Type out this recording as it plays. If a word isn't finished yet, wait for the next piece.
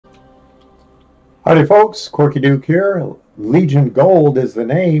Howdy folks, Corky Duke here. Legion Gold is the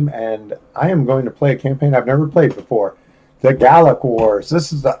name, and I am going to play a campaign I've never played before. The Gallic Wars.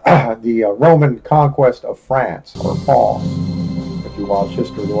 This is the Roman conquest of France, or Paul, if you watch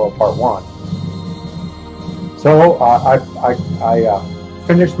History of the World Part 1. So I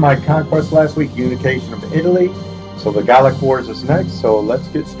finished my conquest last week, unification of Italy. So the Gallic Wars is next, so let's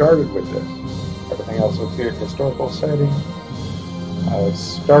get started with this. Everything else looks good. Historical setting.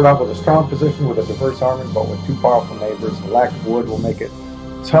 Start out with a strong position with a diverse army, but with two powerful neighbors. The lack of wood will make it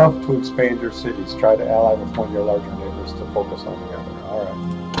tough to expand your cities. Try to ally with one of your larger neighbors to focus on the other. All right.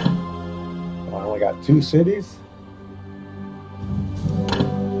 Well, I only got 2 cities.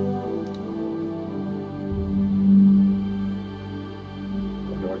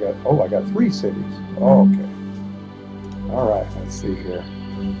 What do I got? Oh, I got 3 cities. Oh, okay. All right. Let's see here.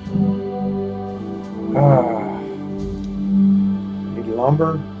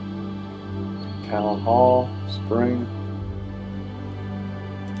 Lumber, town hall, spring,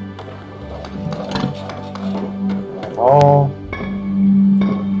 hall,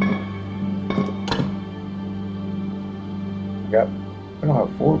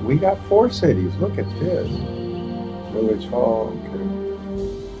 we got 4 cities. Look at this. Village hall, okay.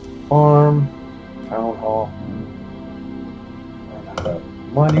 Farm, town hall,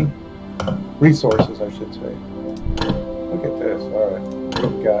 money, resources, I should say. Look at this. All right. What do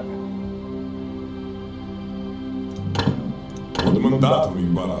we got?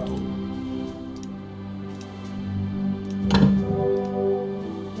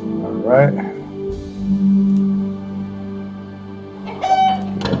 All right.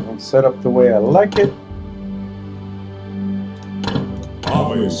 Set up the way I like it.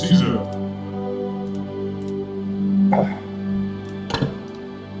 Caesar.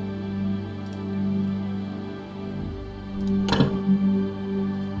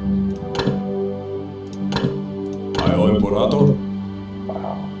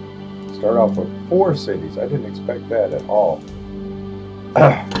 Wow. Start off with 4 cities. I didn't expect that at all.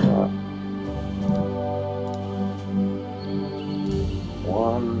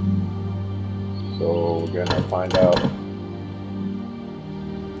 One. So we're gonna find out.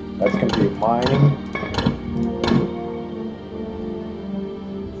 That's gonna be mining.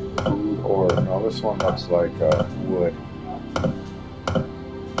 Food or no, this one looks like wood.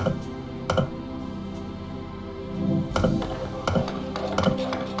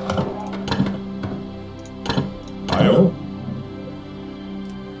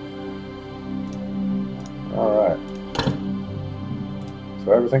 So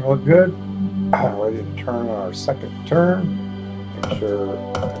everything looked good. Ready to turn on our second turn. Make sure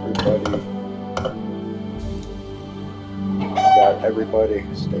everybody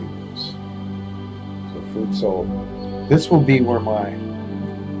staples. So food sold. This will be where my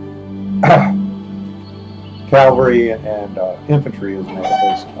cavalry and infantry is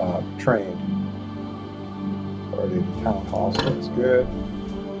trained. Already the town hall, so that's good.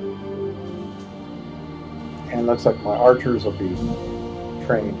 And looks like my archers will be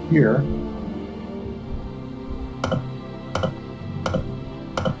trained here.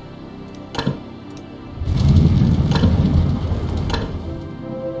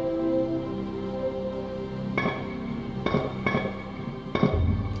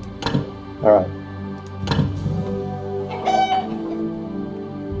 All right.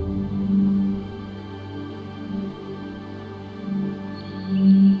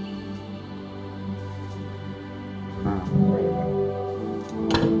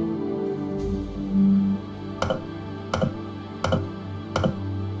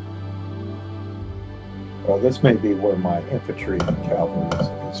 Well, this may be where my infantry and cavalry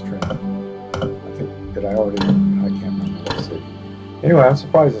is trained. I think, I can't remember that city. Anyway, I'm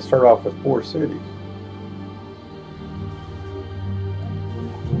surprised to start off with 4 cities.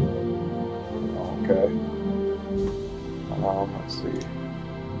 Okay. Let's see.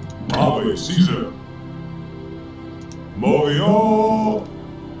 Caesar. Morio.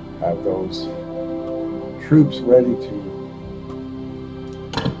 Have those troops ready to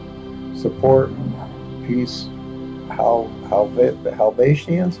support peace.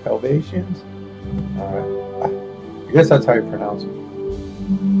 Helvetians? All right. I guess that's how you pronounce it.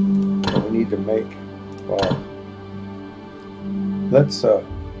 We need to make, well, let's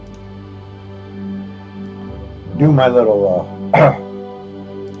do my little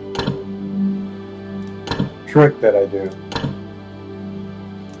trick that I do.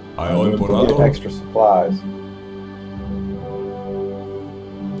 Get extra supplies.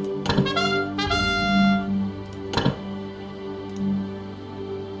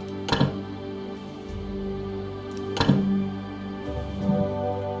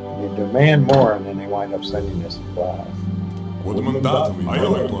 You demand more, and then they wind up sending you supplies. Comandatemi, hai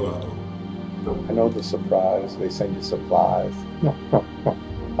elettorato. I know the surprise. They send you supplies.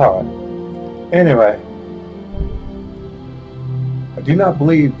 All right. Anyway, I do not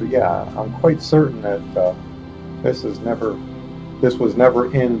believe. Yeah, I'm quite certain that this was never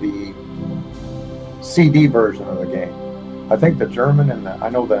in the CD version of the game. I think the German and I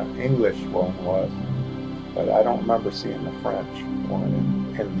know the English one was, but I don't remember seeing the French one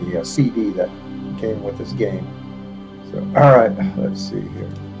in the CD that came with this game. So, all right, let's see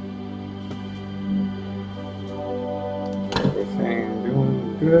here. Everything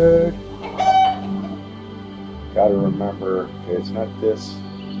doing good. Gotta remember, okay, it's not this.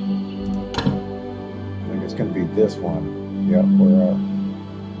 I think it's gonna be this one. Yep, where our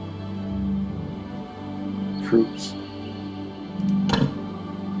troops.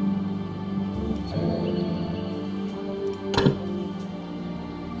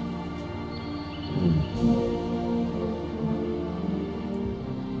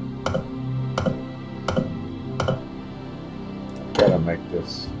 Gotta make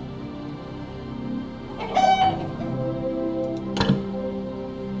this.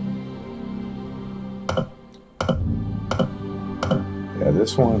 Yeah,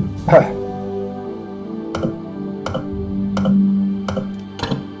 this one.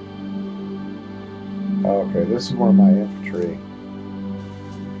 Okay, this is where my infantry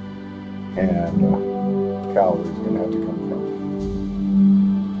and cavalry is going to have to come from.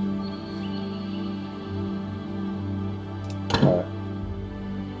 All right.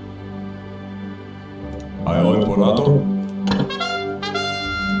 Hai elettorato?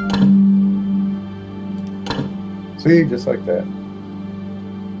 See, just like that.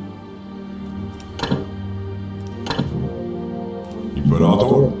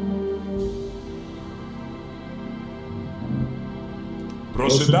 Imperator?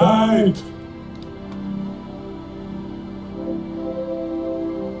 Procedite!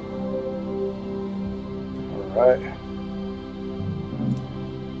 All right.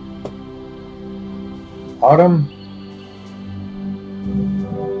 Autumn.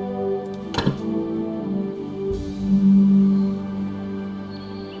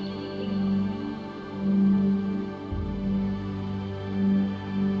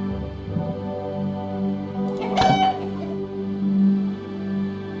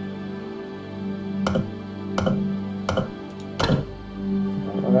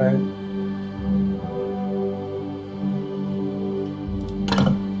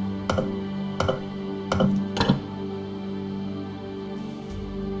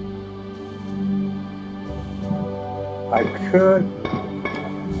 I could.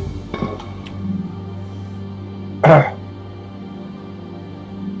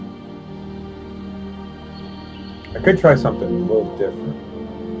 I could try something a little different.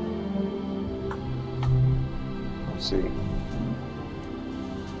 Let's see.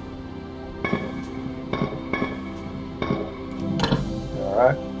 All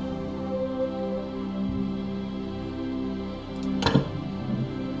right.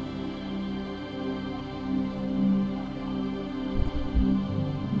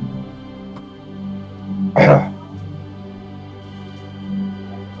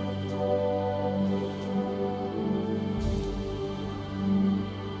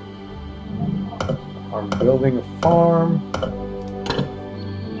 I'm building a farm.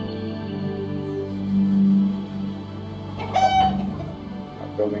 Not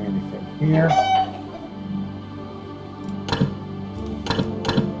building anything here.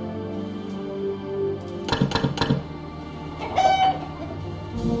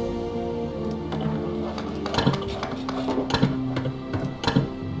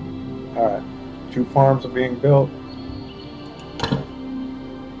 All right, 2 farms are being built.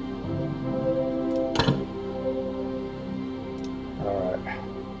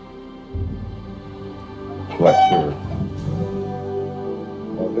 Fletcher.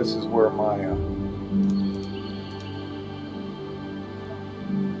 Well, this is where my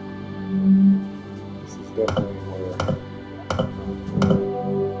this is definitely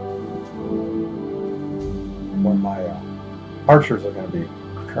where my archers are going to be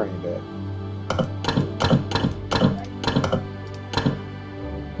trained at.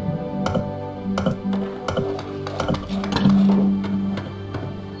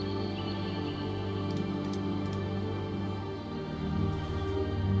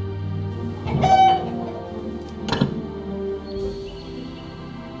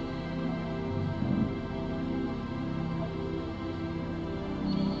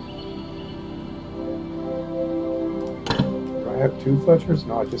 I have 2 Fletchers?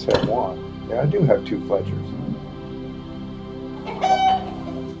 No, I just have 1. Yeah, I do have 2 Fletchers.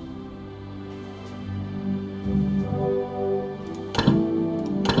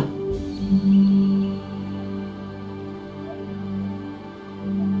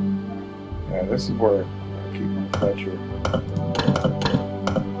 this is where I keep my fletcher.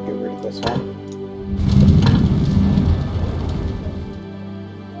 Get rid of this one.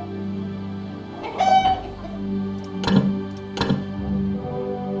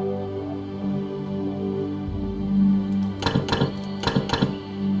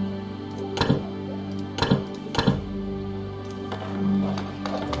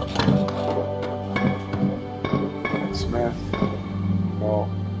 Smith. No.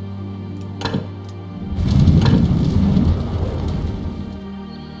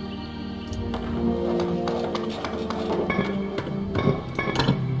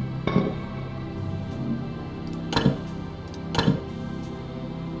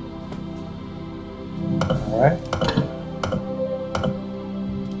 All right.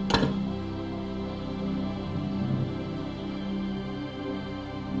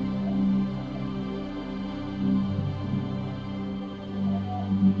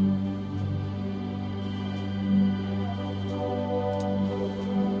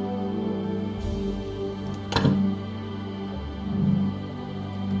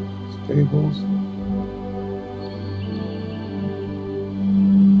 Tables.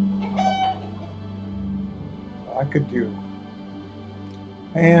 I could do,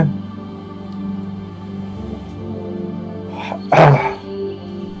 man. I'll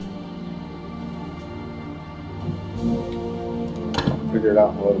figure it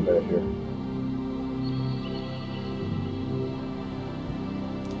out in a little bit here.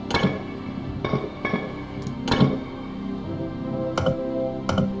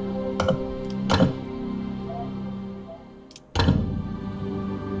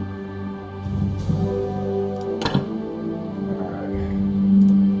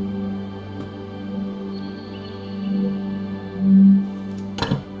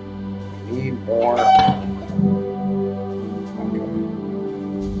 More. Okay.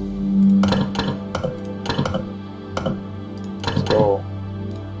 Let's go.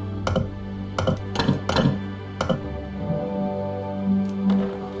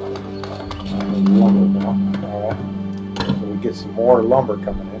 Lumber now. Alright. So we get some more lumber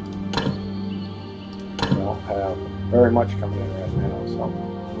coming in. We don't have very much coming in right now, so.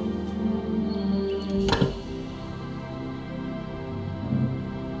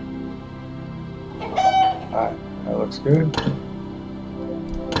 Alright, that looks good.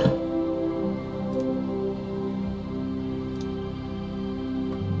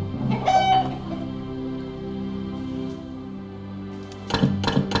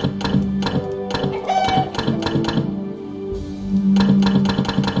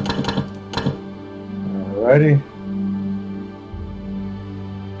 Alrighty.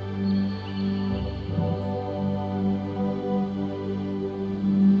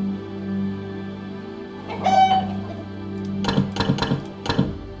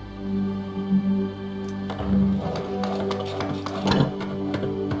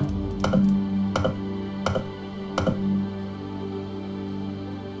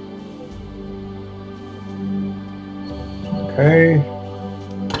 Okay.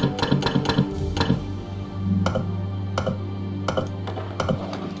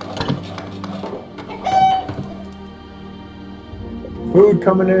 Food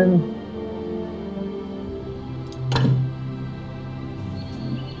coming in.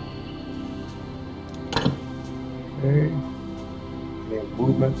 Okay. Any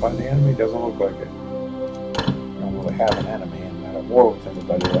movement by the enemy? Doesn't look like it. I don't really have an enemy. I'm not at war with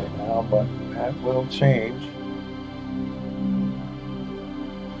anybody right now, but that will change.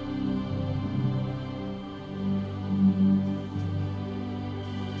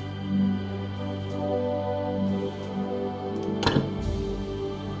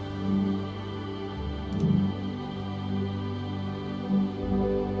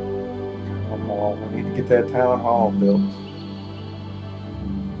 We need to get that town hall built.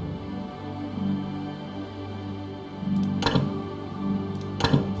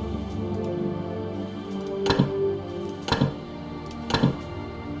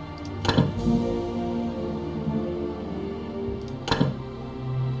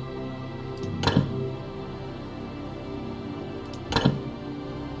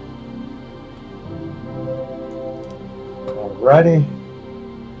 Alrighty.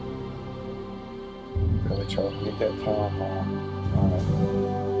 Really try to get that town hall.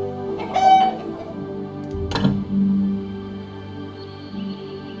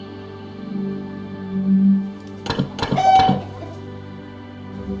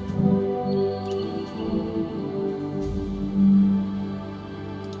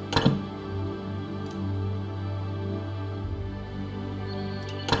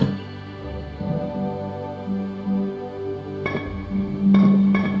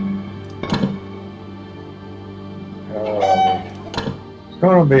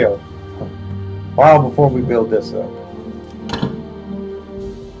 Gonna be a while before we build this up.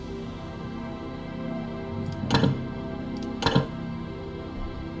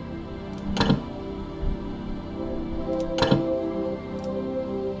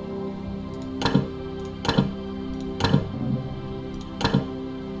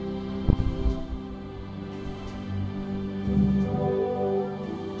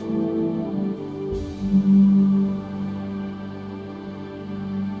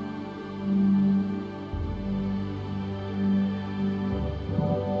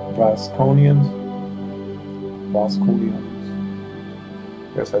 Bosconians.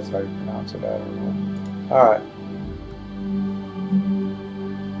 Guess that's how you pronounce it. I don't know. All right.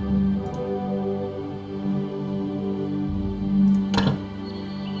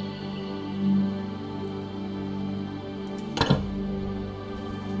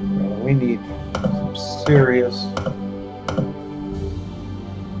 Well, we need some serious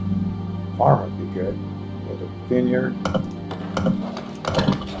farm would be good with a vineyard.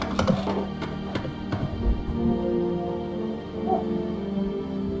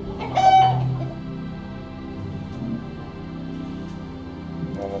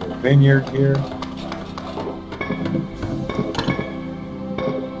 Vineyard here.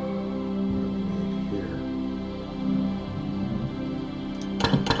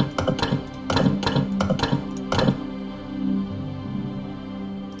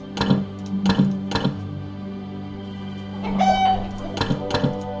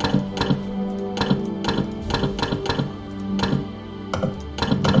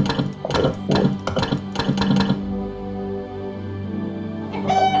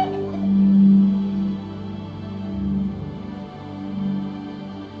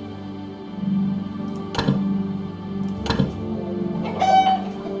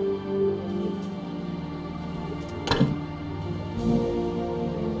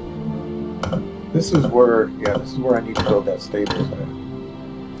 This is where, yeah, this is where I need to build that stables at.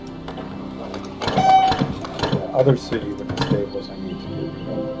 The other city with the stables I need to do.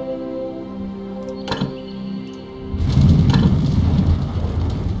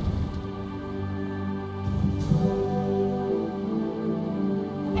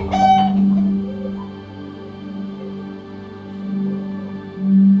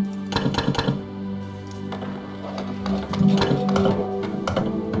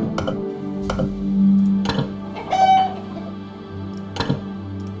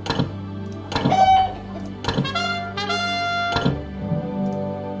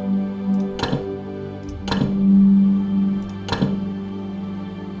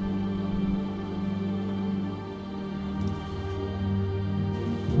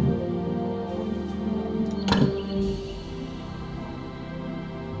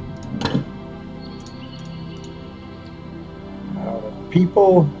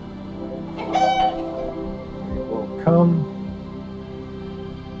 People will come.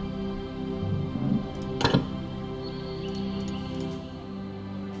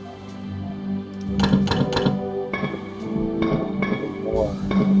 More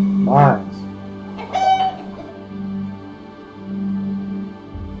mines.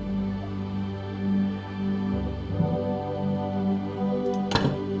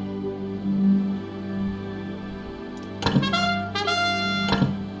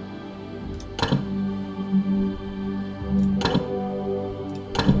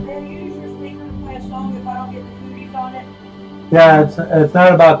 Yeah, it's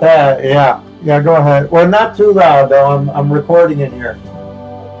not about that. Yeah, go ahead. Well, not too loud though. I'm recording in here.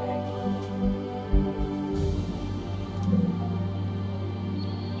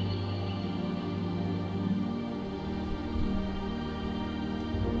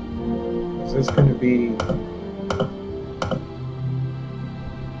 Is this going to be?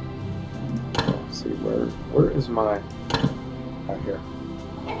 Let's see, where is my? Right here.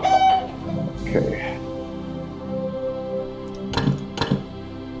 Okay.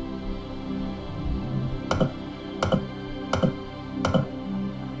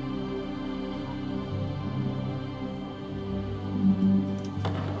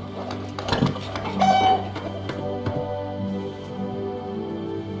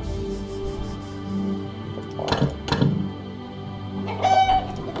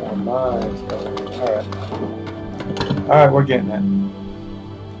 All right, we're getting it.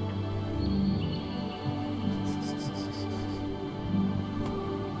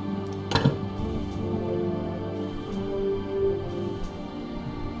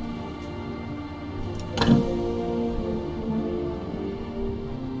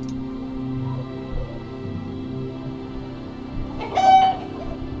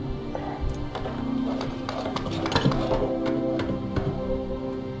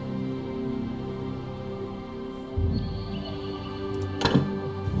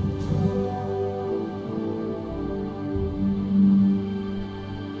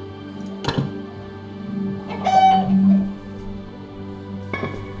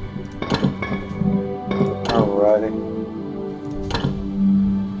 Alrighty.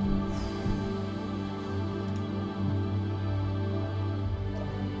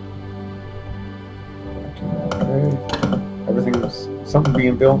 Okay. Everything's something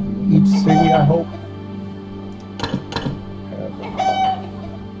being built in each city, I hope.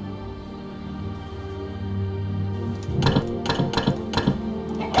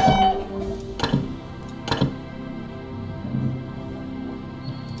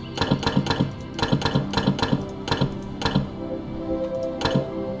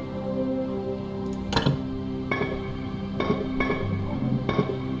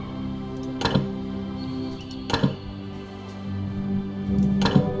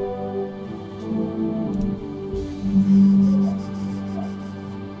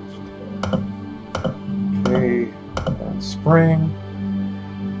 Spring.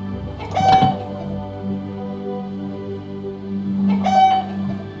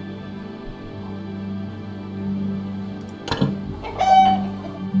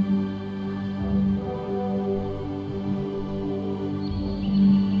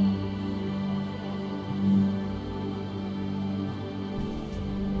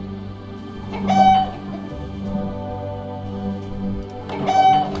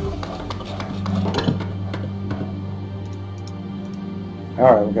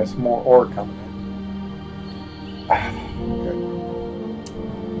 Alright, we got some more ore coming in.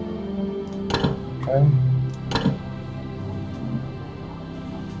 Okay.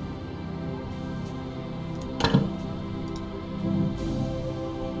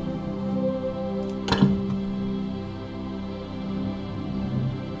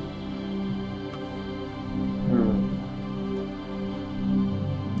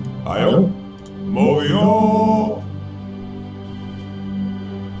 Ayo. Movio.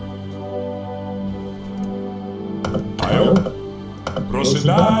 Ayo.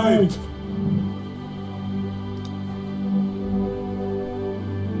 Procedite.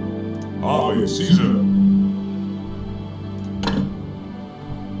 Ave Caesar.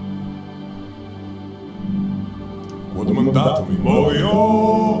 Quod mandatum movio.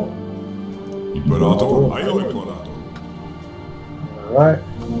 Imperator. Ayo imperator. Alright.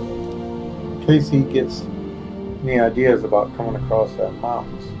 In case he gets any ideas about coming across that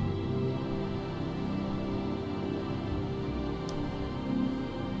mountains.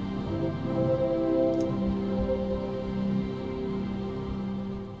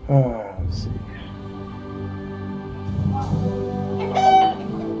 Let's see.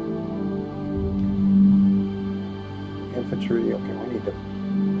 Infantry. Okay, we need to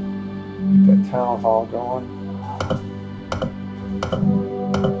get that town hall going.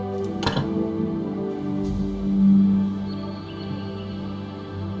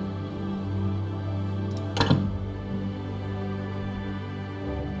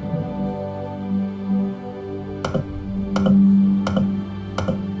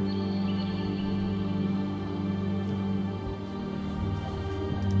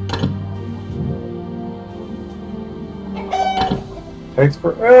 Takes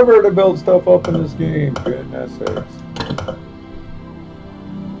forever to build stuff up in this game. Goodness sakes.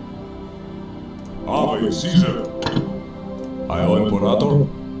 Ave Caesar. Ayo imperator.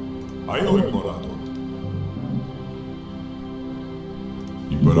 Ayo imperator.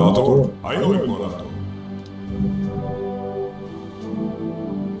 Imperator. Ayo imperator.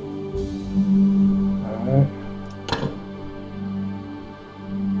 Alright.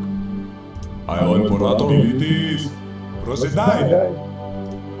 Ayo imperator. Militis. Procedite.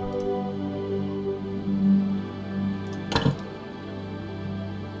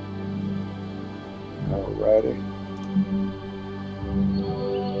 Alrighty.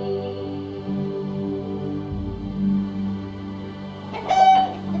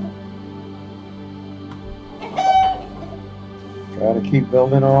 Gotta keep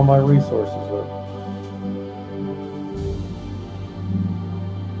building all my resources up.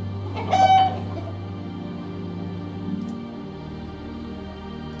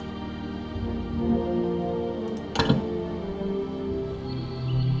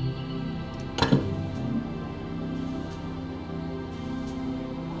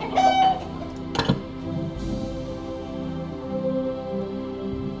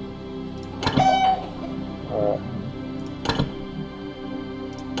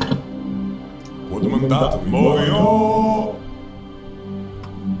 Quod mandatum movio.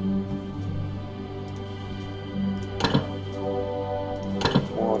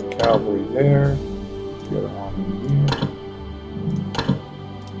 One cavalry there. The other one here.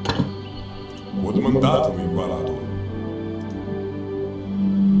 Quod mandatum imperator.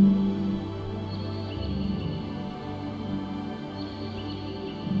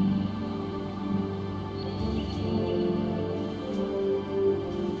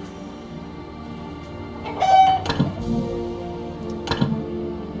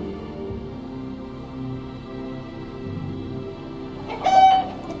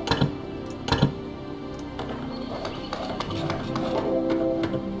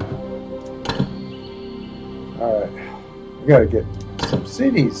 We gotta get some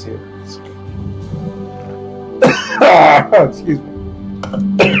cities here. Excuse me.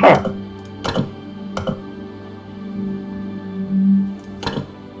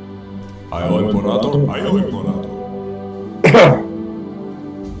 Ayo Imperator, ayo Imperator.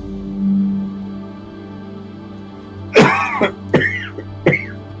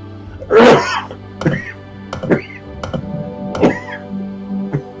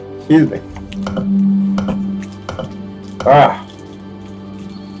 Excuse me. Ah.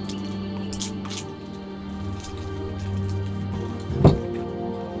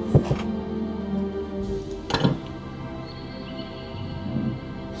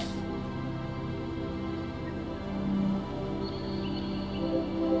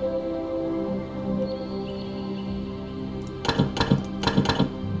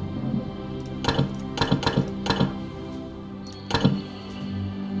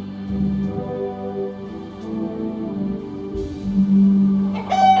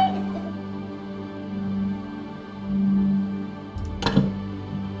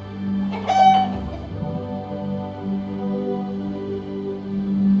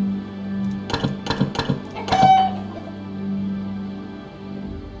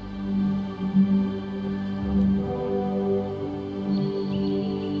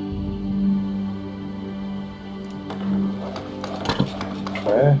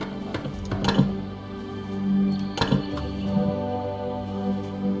 Okay.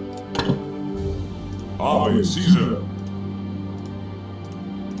 Ave Caesar.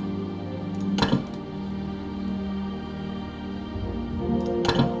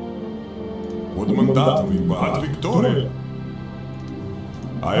 Pod mandatum ad victoria.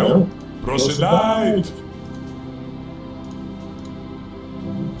 Ayo, procedite.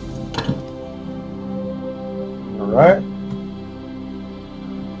 All right.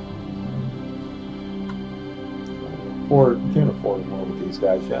 Can't afford more with these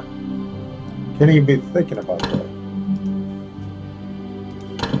guys yet. Can't even be thinking about that.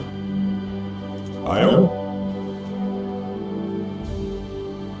 Ayo.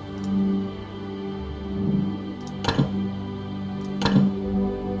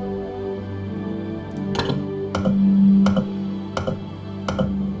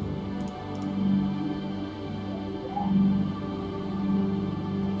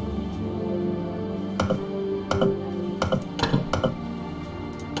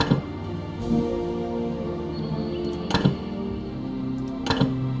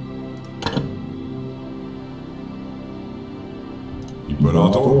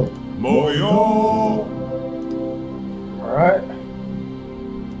 Imperator, moyo. All right.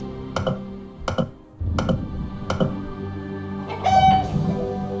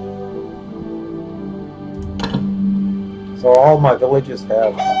 So all my villages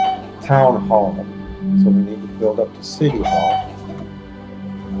have town hall. So we need to build up to city hall.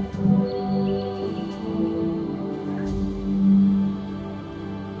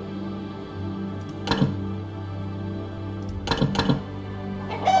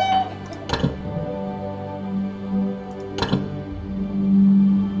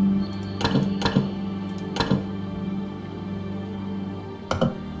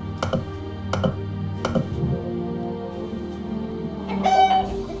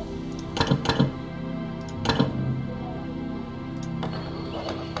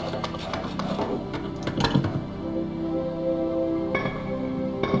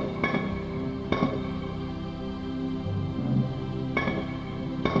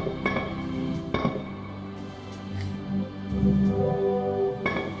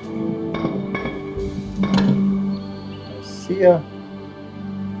 Yeah.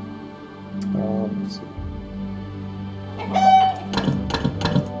 Let's see.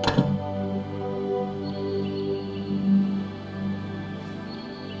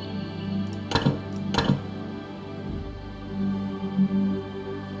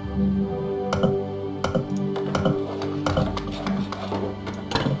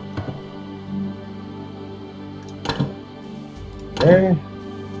 Okay.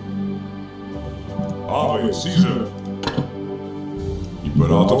 Ave Caesar.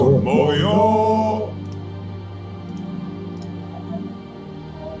 Imperator, moyo.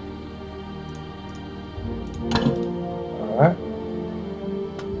 All right.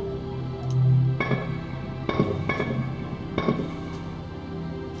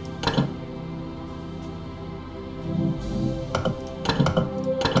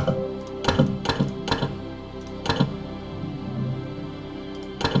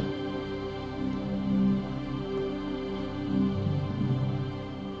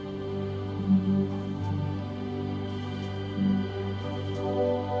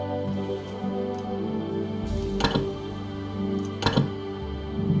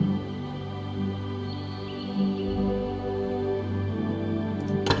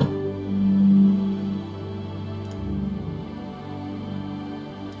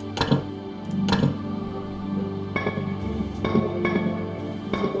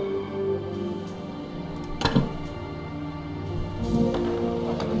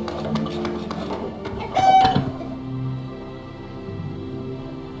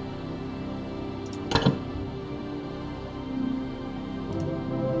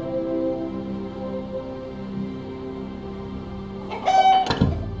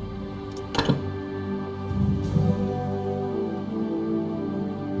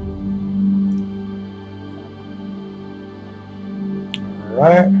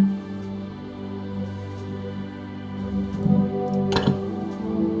 Alright.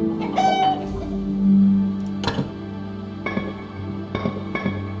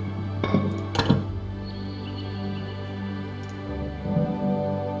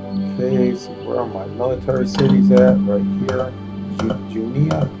 Okay, so where are my military cities at? Right here.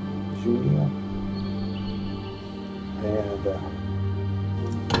 Junia. And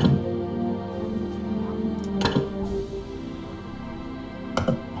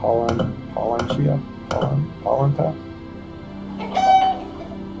Polenta.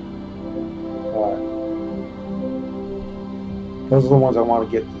 Alright. Those are the ones I want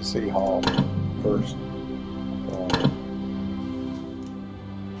to get to City Hall first.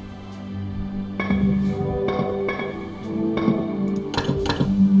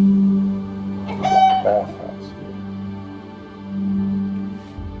 Bathhouse here.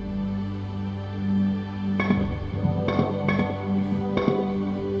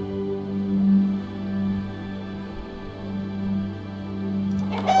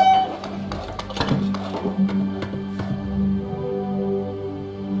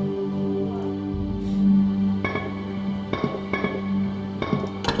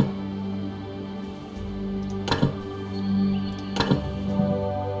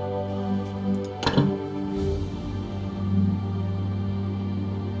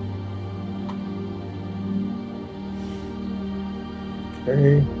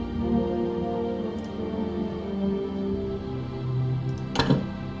 Okay.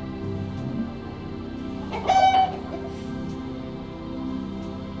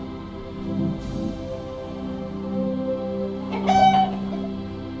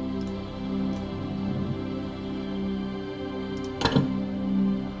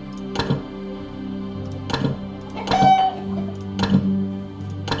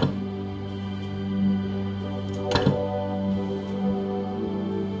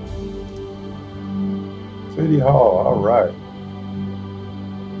 City Hall, all right.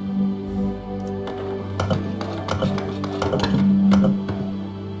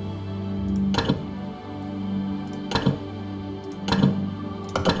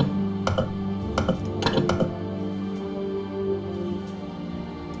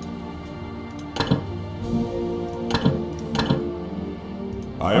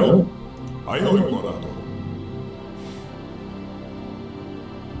 Ayo, Imperator.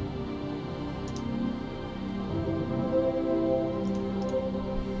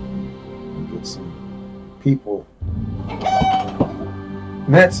 Get some people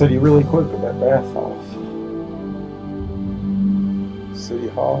in that city really quick with that bathhouse. City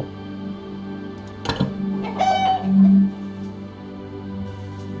Hall.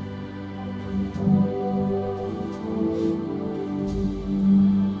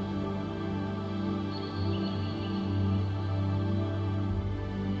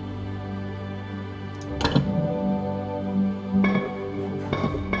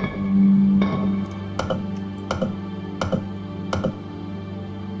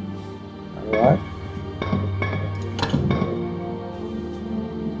 Alright.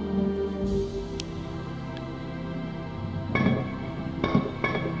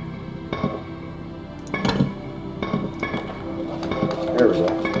 There we go.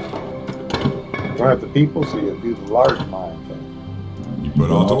 Don't have the people, so you do the large mine thing.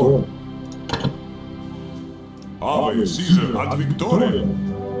 Imperator. Ave Caesar ad victoria.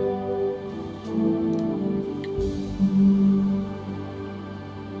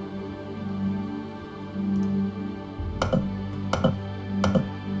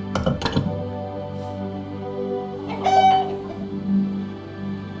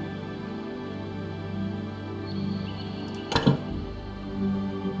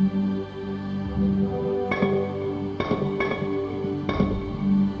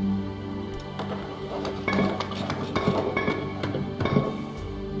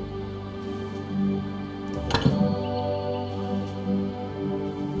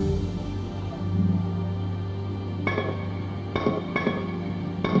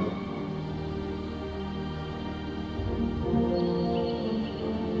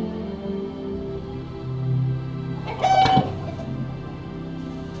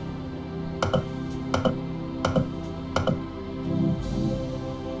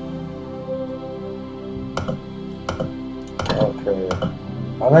 Okay,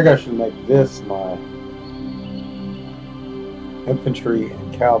 I think I should make this my infantry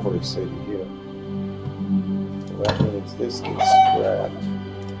and cavalry city here. So that means this gets scrapped.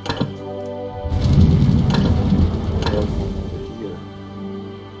 Over here.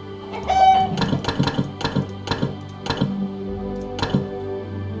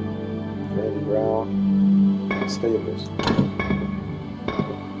 Ready ground and stables.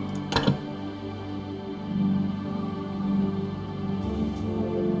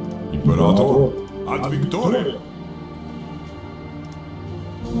 Imperator ad victoriam.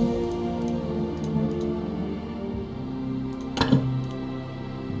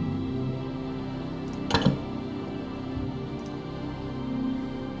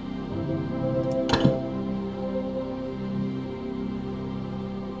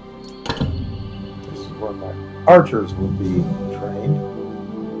 This is where my archers will be trained.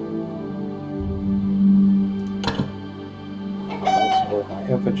 This is where my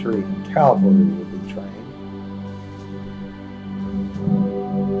infantry and cavalry will be trained.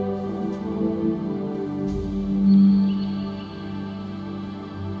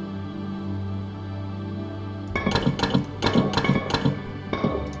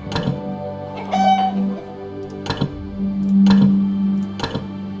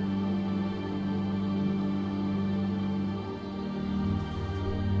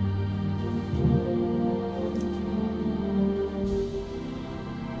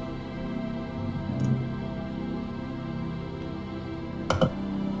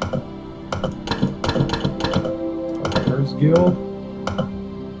 Guild.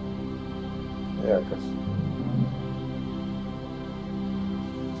 Yeah, because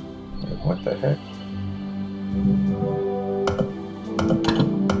what the heck?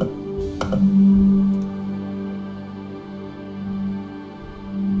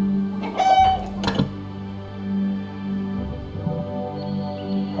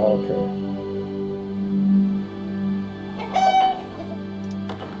 Okay.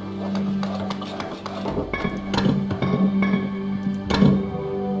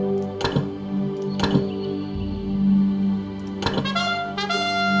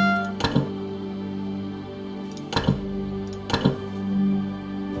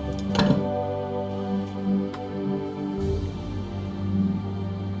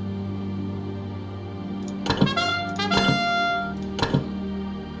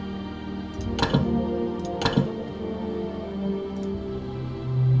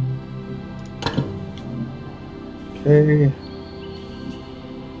 Okay.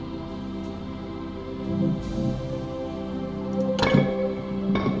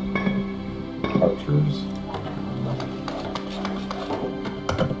 Archers.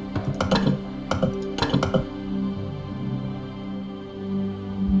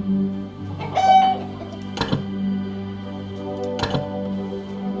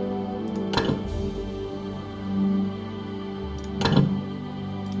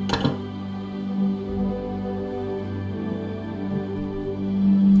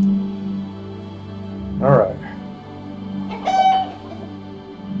 All right.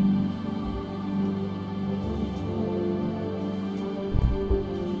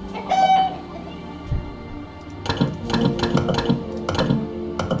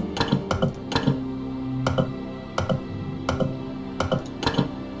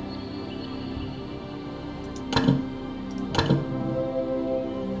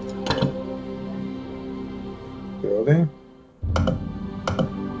 Building.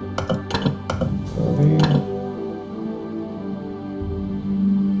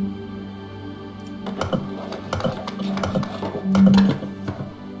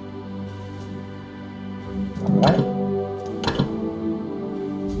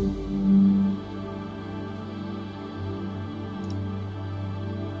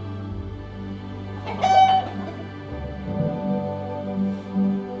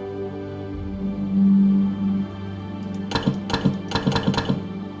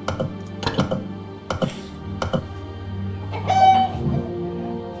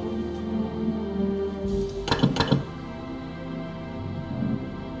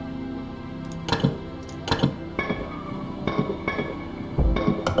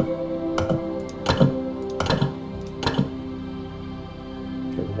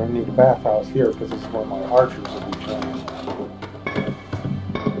 I need a bathhouse here because this is where my archers will be trained.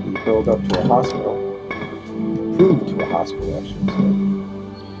 We build up to a hospital. Improve to a hospital, I should say.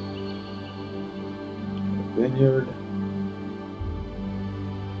 A vineyard.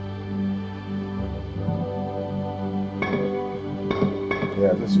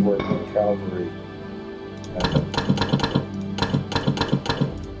 Yeah, this is where the cavalry and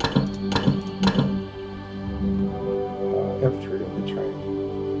infantry will be trained.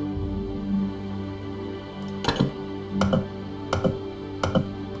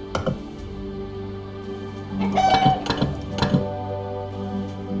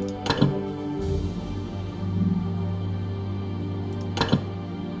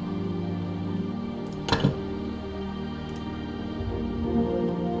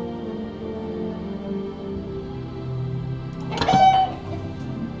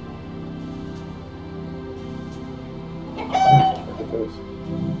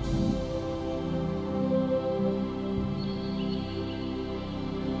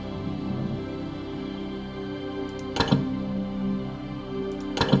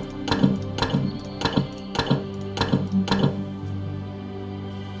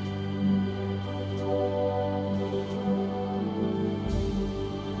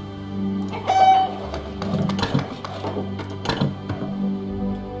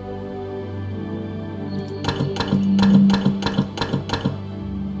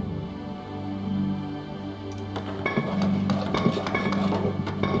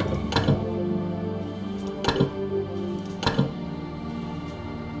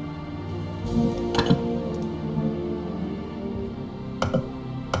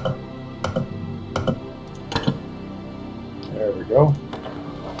 There we go.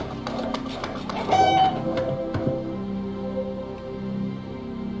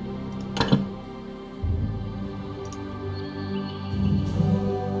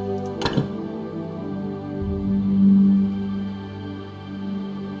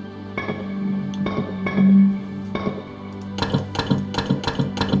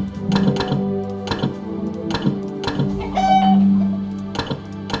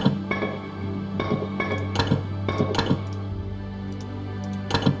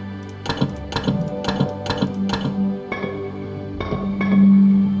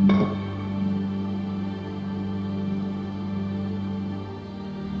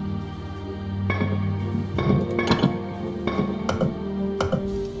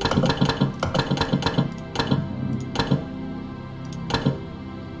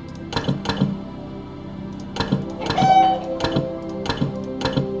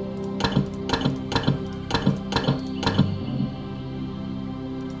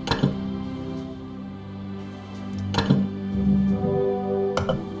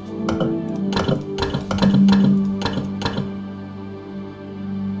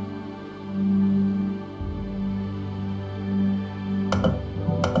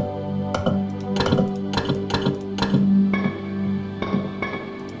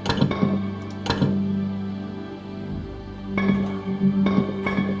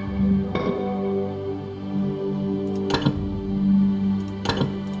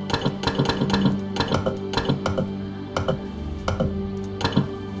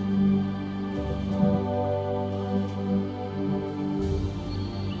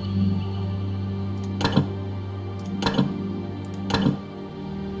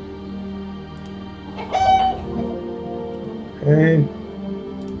 Okay.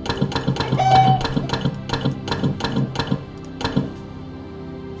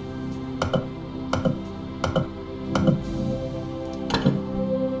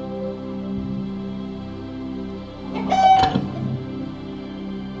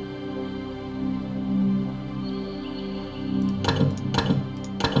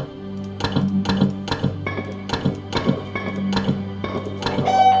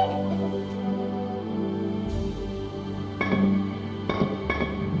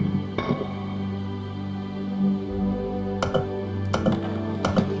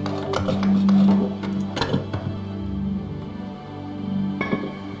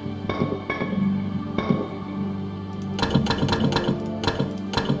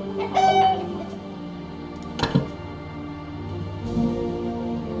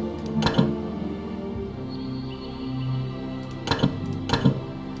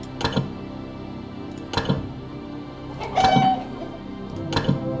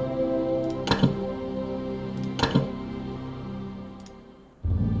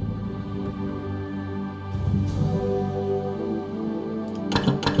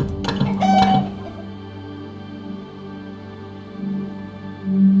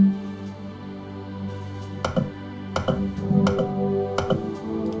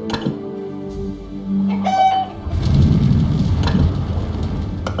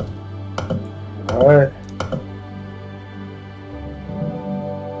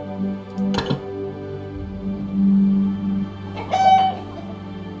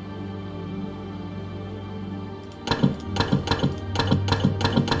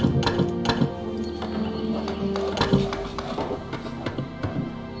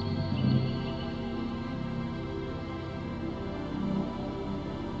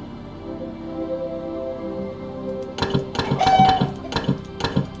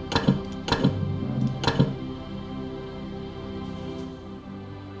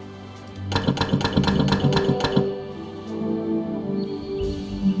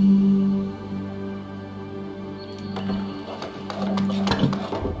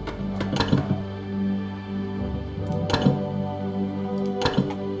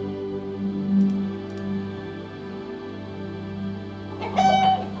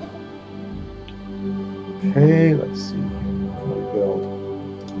 Okay, let's see. What do we build?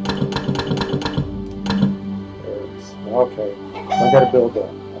 Okay, I got to build a. I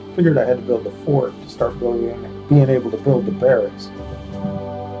figured I had to build a fort to start being able to build the barracks.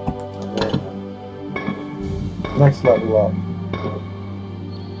 And then, next level up.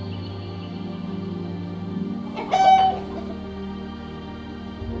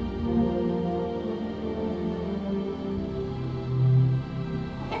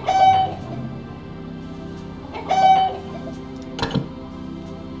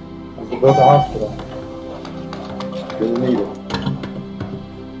 Build a hospital. Really need it.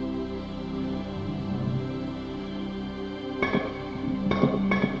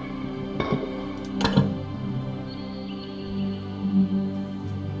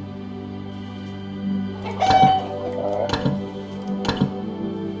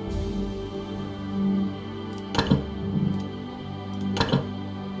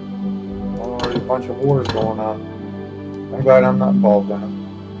 Already a bunch of wars going on. I'm glad I'm not involved in it.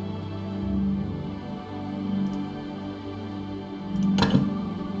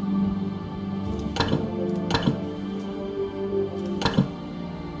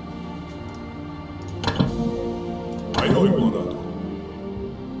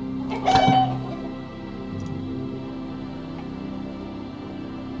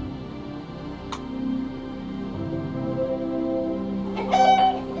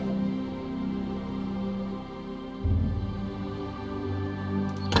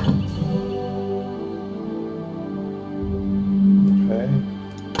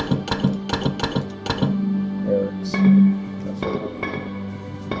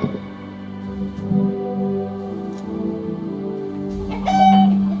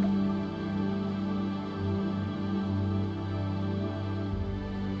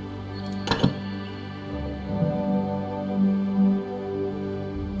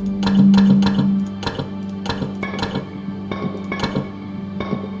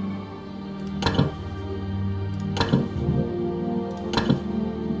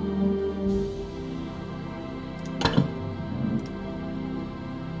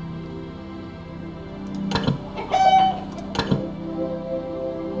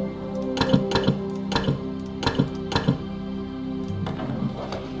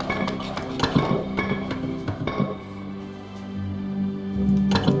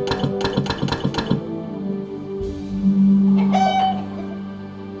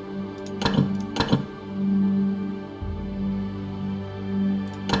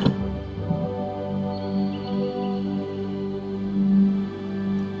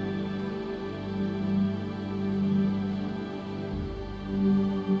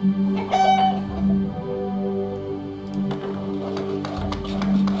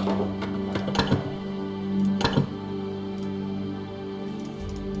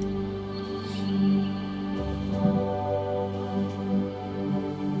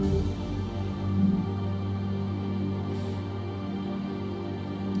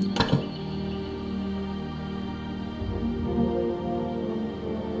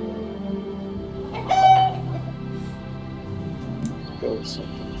 Build something.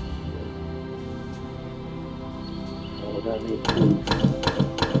 Oh, we're gonna need food.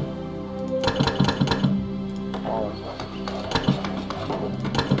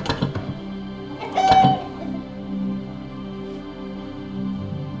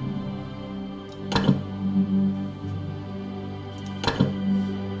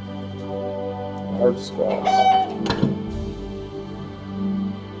 Hard squats.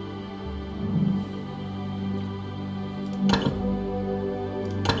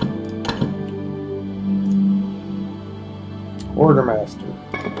 Quartermaster.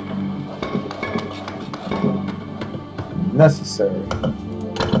 Necessary.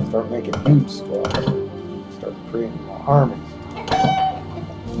 Start making huge squads. Start creating my armies.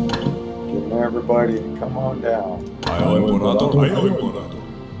 Getting everybody to come on down.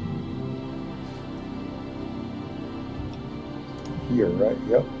 Here, right?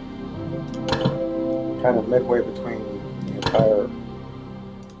 Yep. Kind of midway between the entire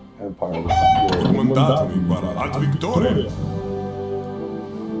empire.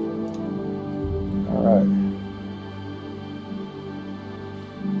 Alright.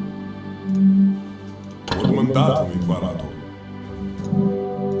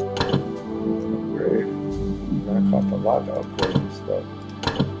 Great. I'm gonna cost a lot to upgrade this stuff.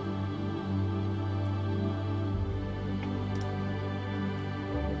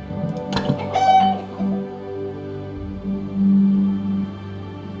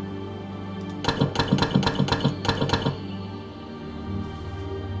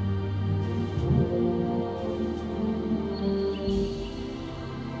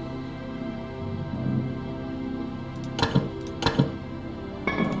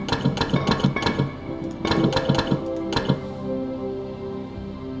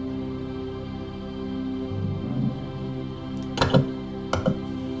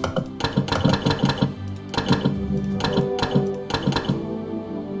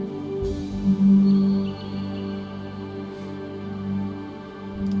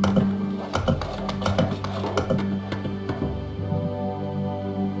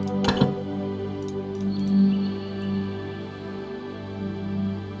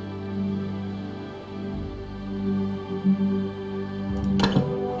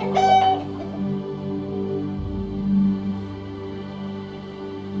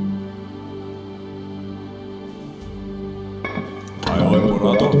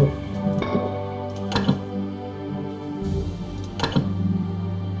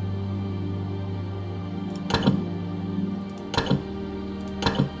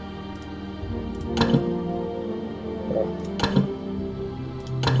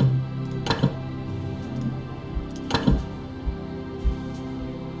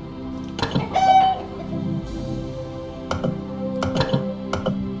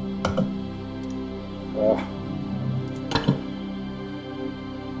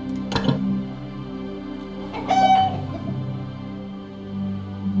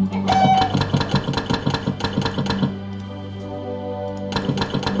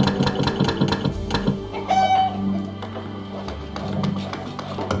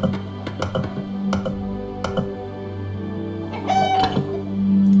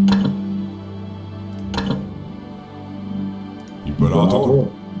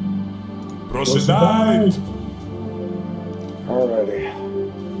 Proceedite! Alrighty.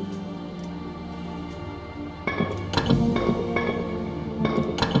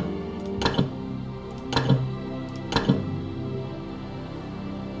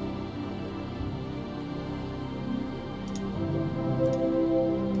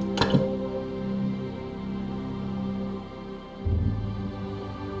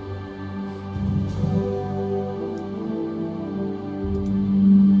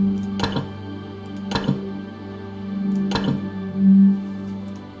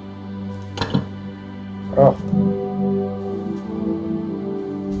 Oh.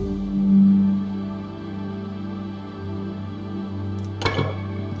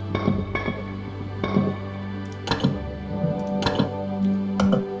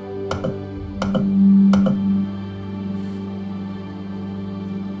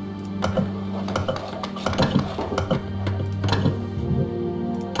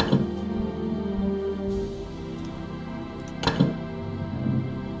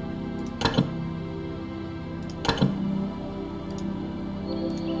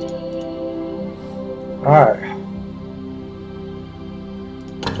 All right.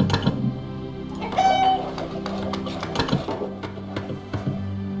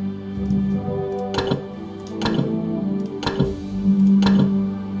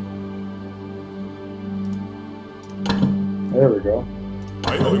 There we go.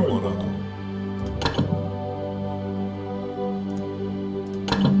 Aioi morato.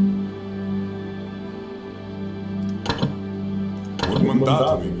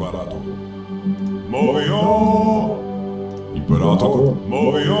 Commandato imparato. Muovio! Imperator,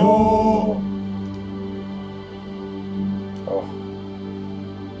 muovio! Oh.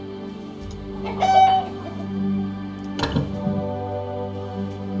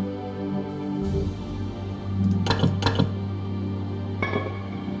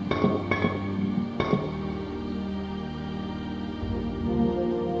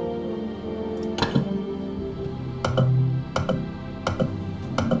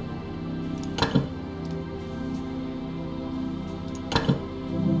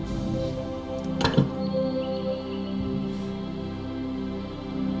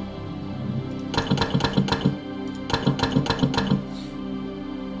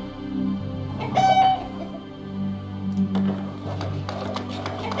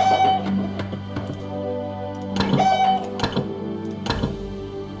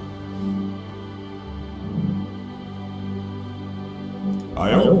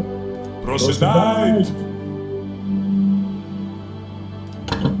 Aio! Proceedite!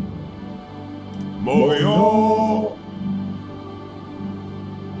 Muovio!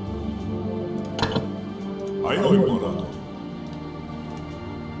 Aioi morato.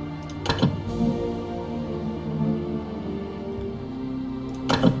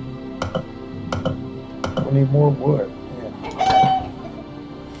 We need more wood. Yeah.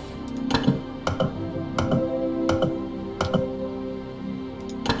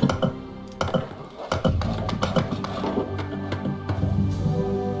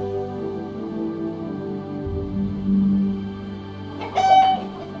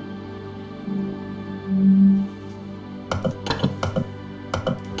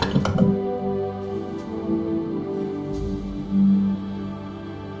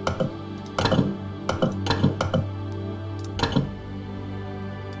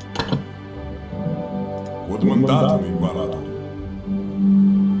 Commandato imparato.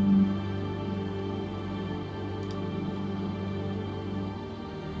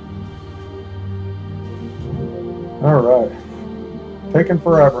 All right. Taking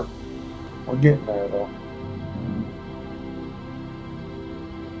forever. We're getting there though.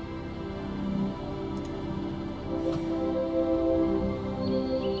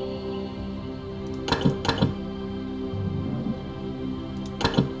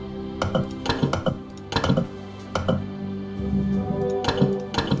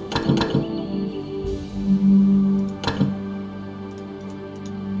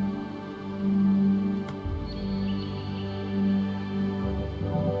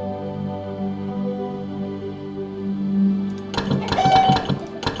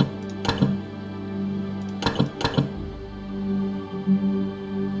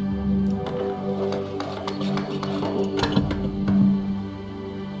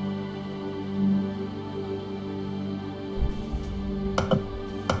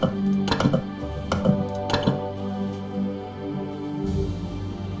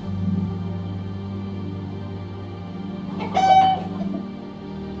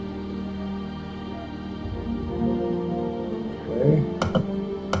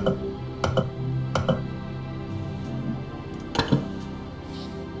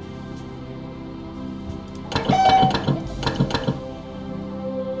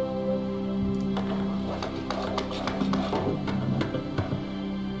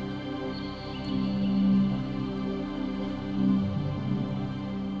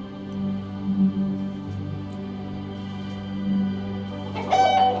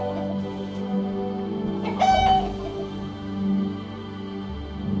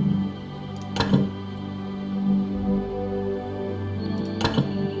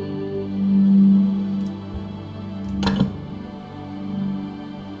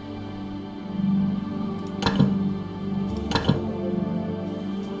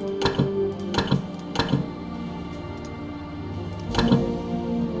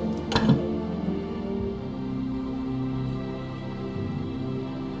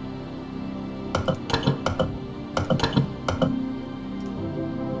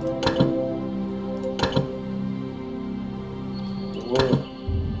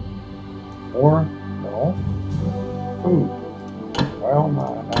 More? No. Food. Well, I'm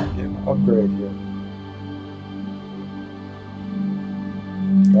not getting an upgrade here.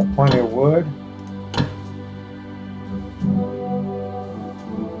 Got plenty of wood.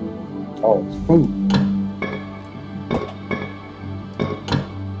 Oh, it's food.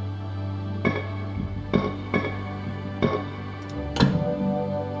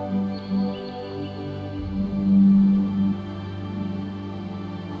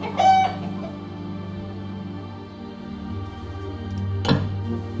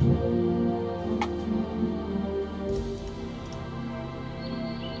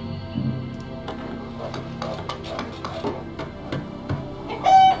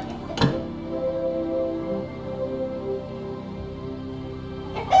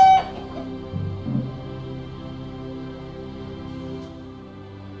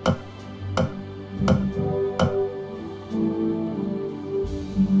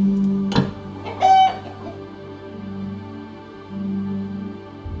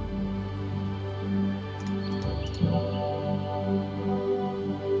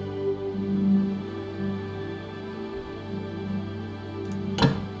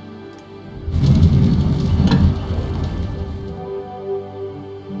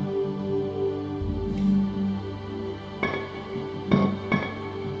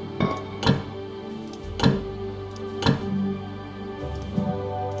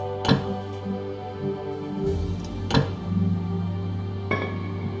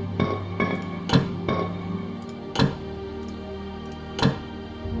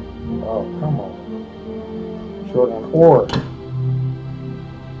 Oh, come on. Short on ore.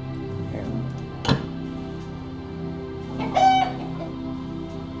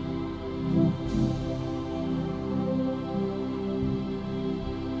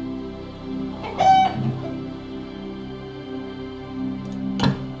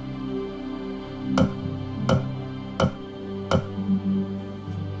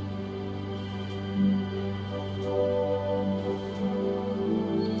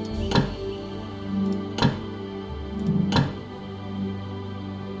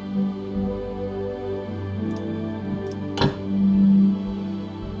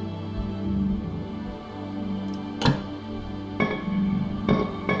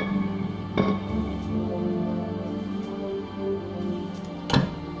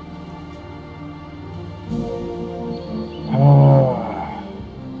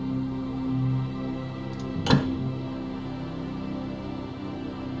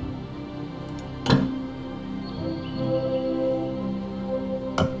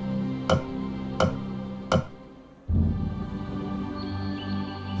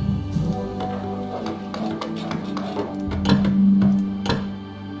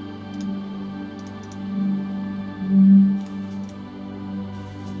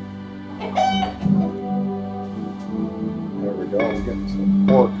 I'm getting some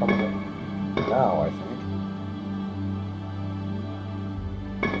ore coming in now, I think.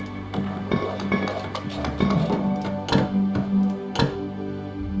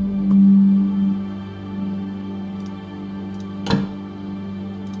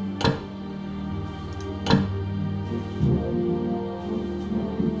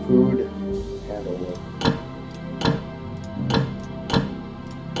 Food and a wood.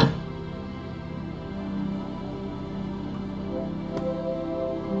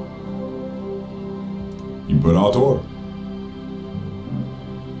 Imperator.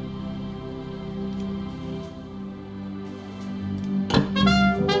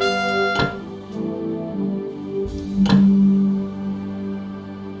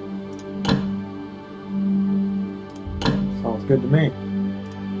 Sounds good to me.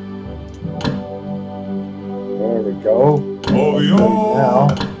 There we go. Ovio! Now,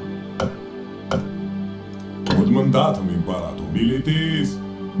 Pod mandatum imperator militis.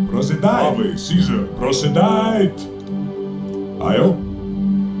 Procedite! Ave, Caesar! Procedite! Ayo?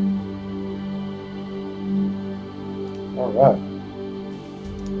 all right.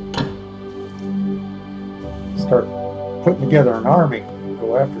 Start putting together an army and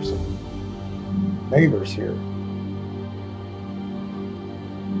go after some neighbors here.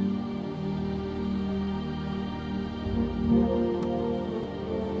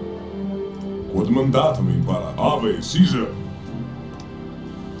 Pod mandatum imperator. Ave, Caesar!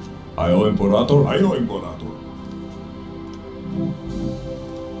 Ayo, Imperator! Ayo, Imperator!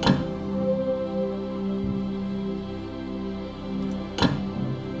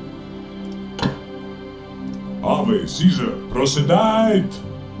 Ave, Caesar! Procedite!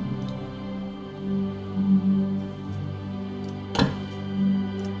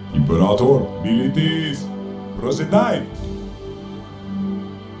 Imperator! Militis! Procedite!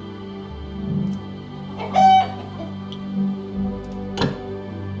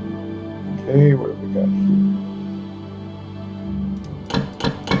 Okay, what have we got here?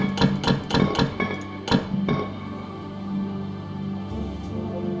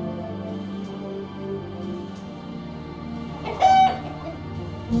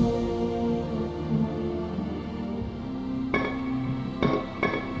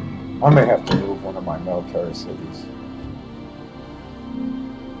 I may have to move one of my military cities.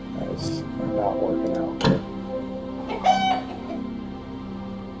 That's not working out good.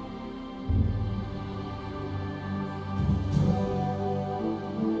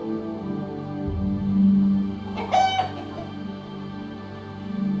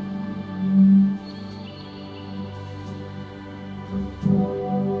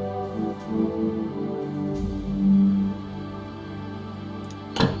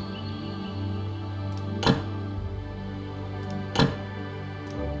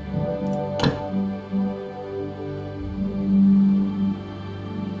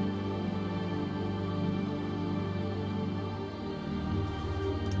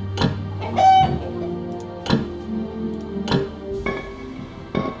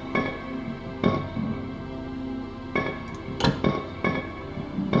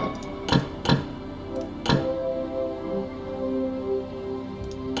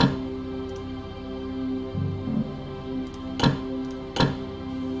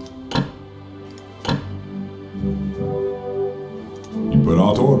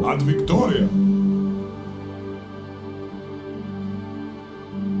 Imperator ad victoria.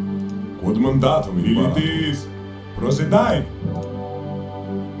 Quod mandatum militis procedae.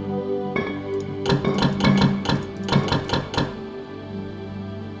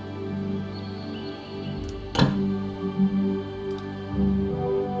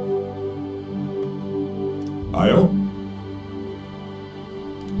 Ayo.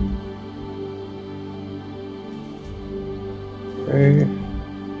 Okay.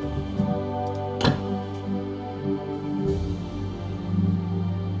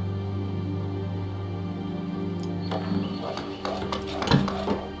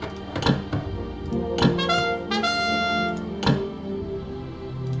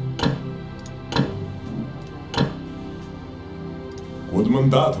 Quod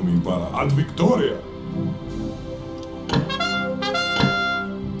mandatum impara ad victoria.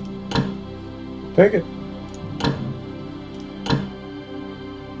 Take it.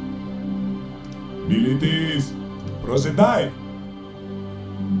 Militis procedae.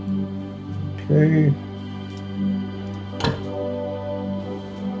 Okay.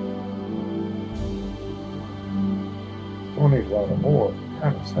 Don't need a lot of more.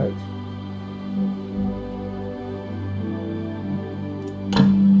 Kind of sakes.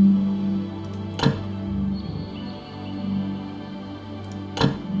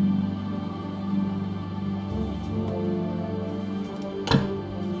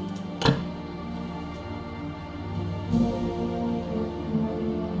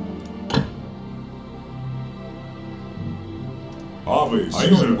 Ave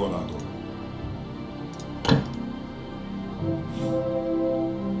Caesar. Imperator.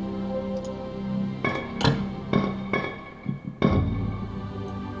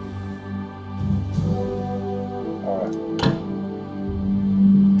 Alright.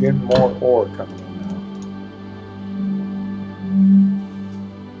 Getting more ore coming in now.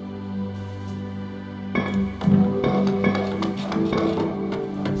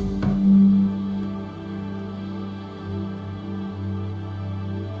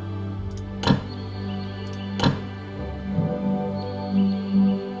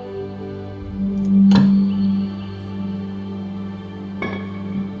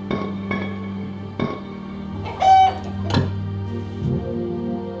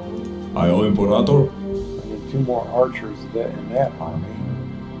 Ayo Imperator. I need 2 more archers in that army.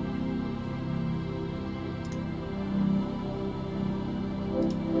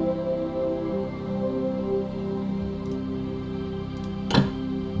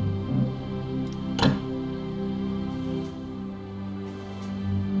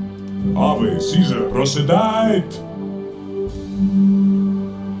 Ave Caesar. Proceedite.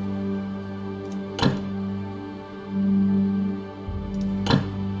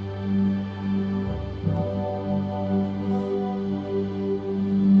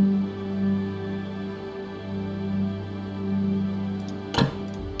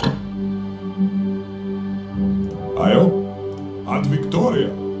 Ayo ad victoria.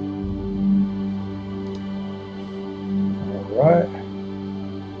 Alright.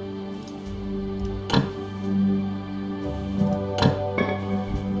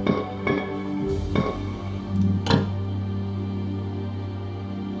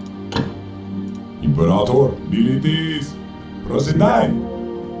 Imperator militis procedae.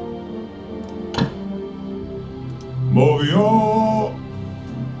 Movio!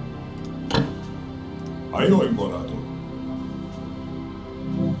 Io imparato.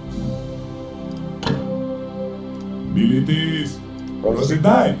 Militis.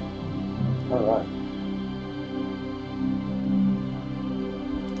 Rosidai. All right.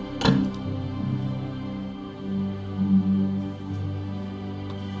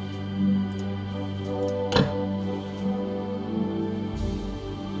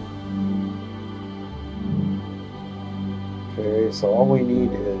 Okay, so all we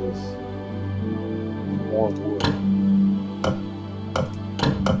need is more wood.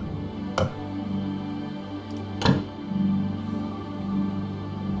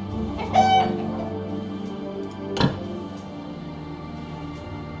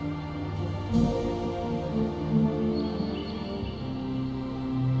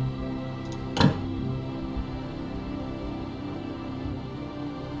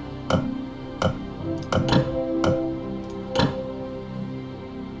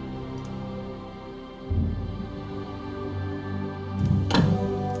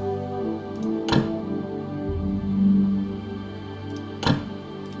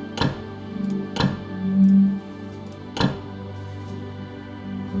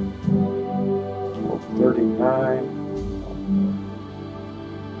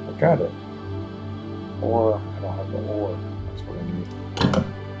 I got it. Or I don't have the ore. That's what I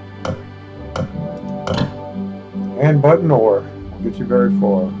need. And button ore will get you very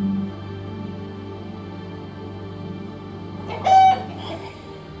far.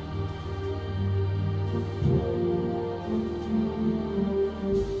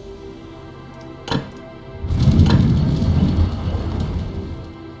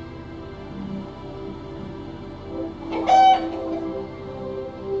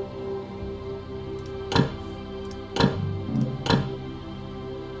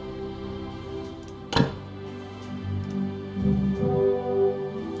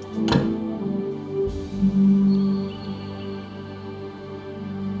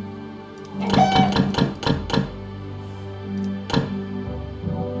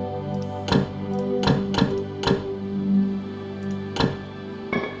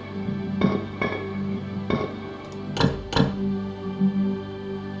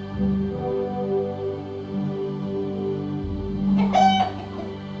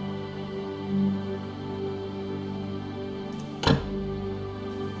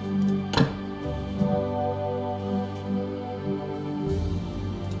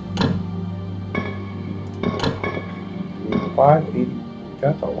 $5.80.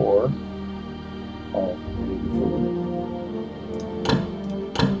 Got the ore. Oh, we need food.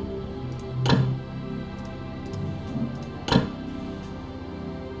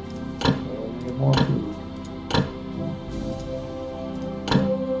 We need more food.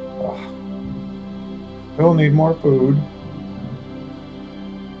 Still need more food.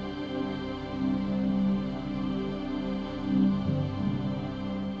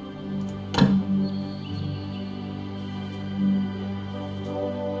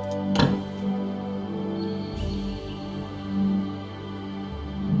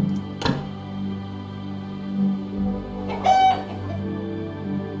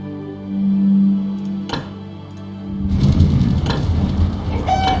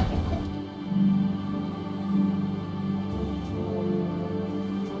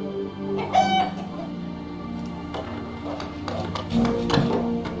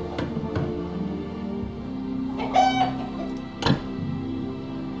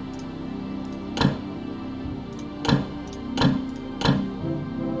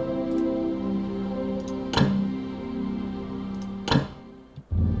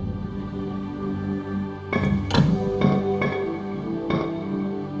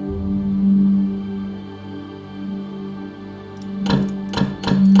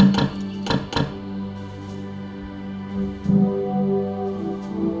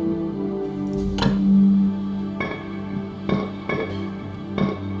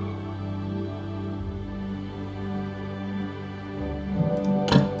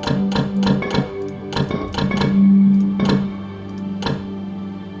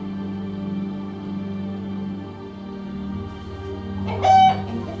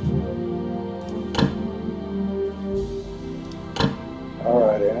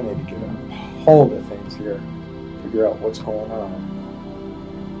 Alrighty, I need to get a hold of things here, figure out what's going on.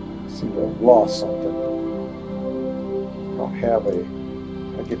 I seem to have lost something. I don't have I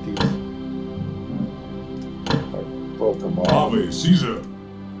get these. I broke them off. Ave Caesar.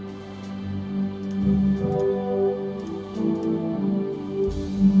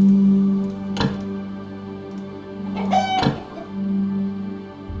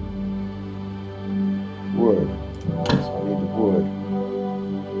 Wood.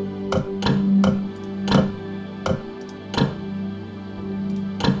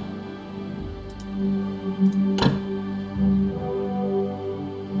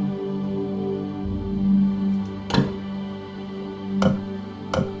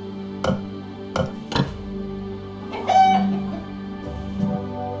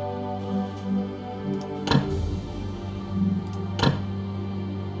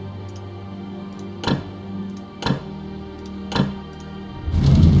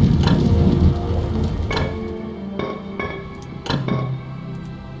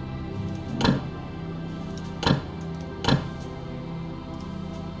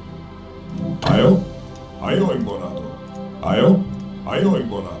 Aio? Aio,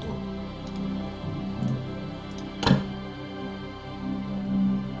 Imperator.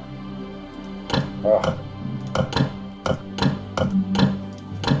 Ah.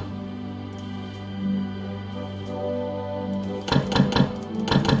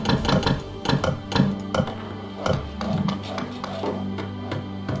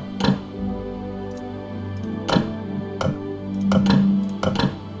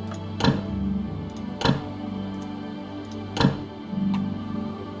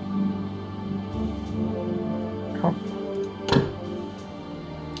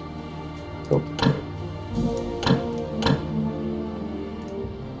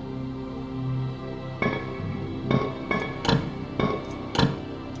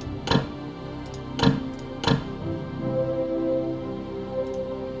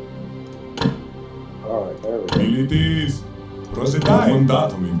 Militis, procedite,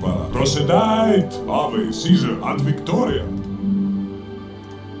 mandatum impera, procedite, Ave Caesar ad victoria.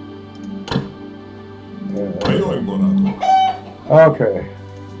 Aio Imperator. Okay.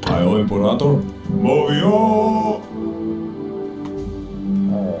 Aio Imperator. Movio.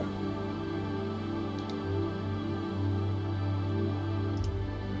 Alright.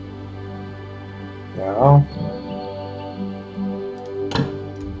 Now.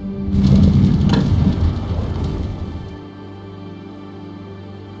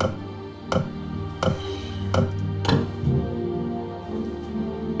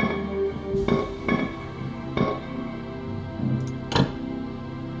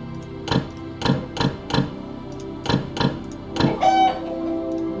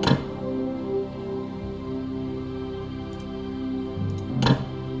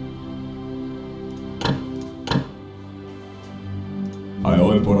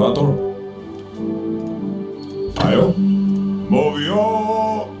 Aio Imperator. Aio.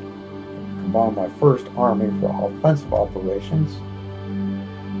 Movio. Combine my first army for offensive operations.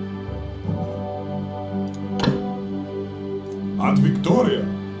 Ad victoria.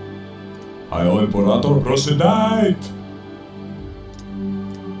 Aio Imperator. Procedite.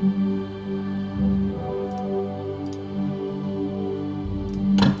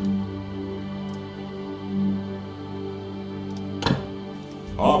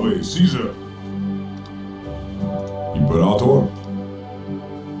 Ave Caesar. Imperator.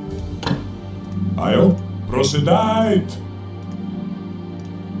 Aio. Procedite.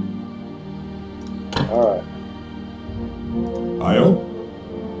 Alright. Aio.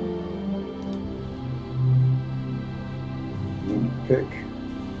 Pick.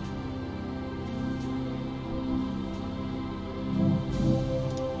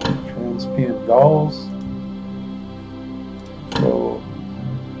 Transpian Gauls. So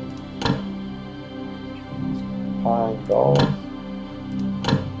Pine Gauls.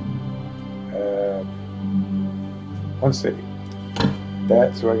 One city.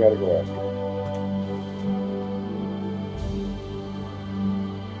 That's who I gotta go after.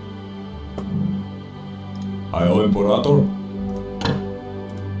 Aio Imperator.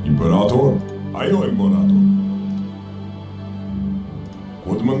 Imperator. Aio Imperator.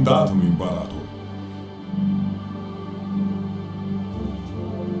 Quod mandatum Imperator.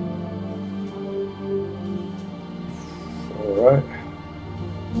 Alright.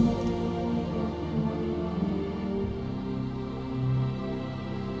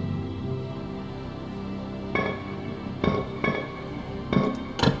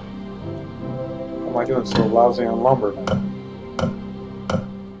 How am I doing so lousy on lumber now?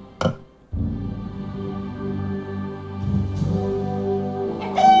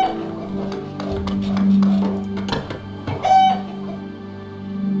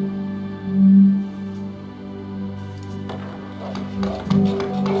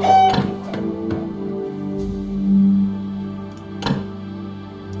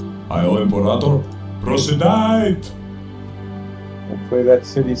 Aio Imperator. Procedite. Hopefully that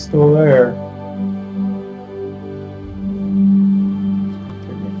city's still there.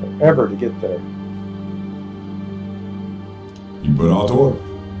 Take me forever to get there. Imperator.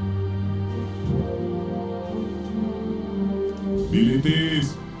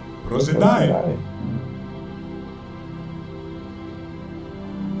 Militis. Procedite.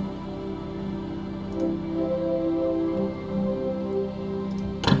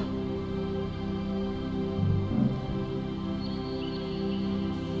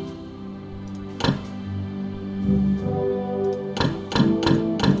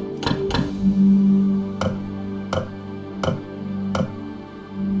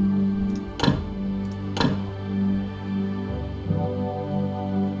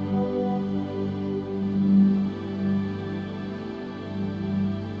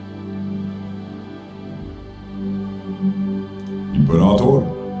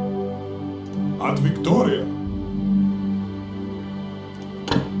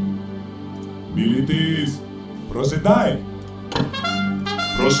 Militis. Prosedai.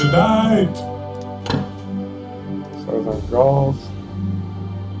 Prosedite. Southern Gauls.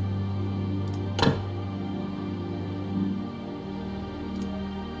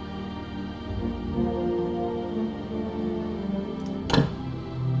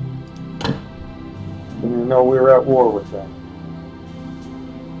 Didn't even know we were at war with them.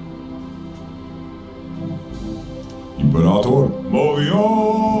 Imperator.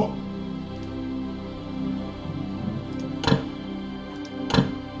 Movio.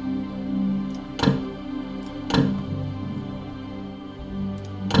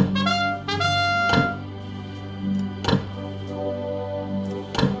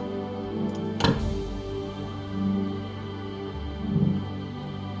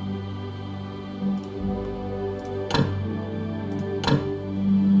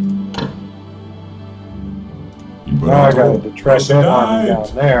 Now I gotta detract that army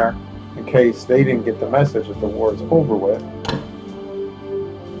down there in case they didn't get the message that the war's over with.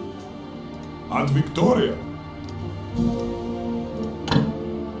 Ad Victoria.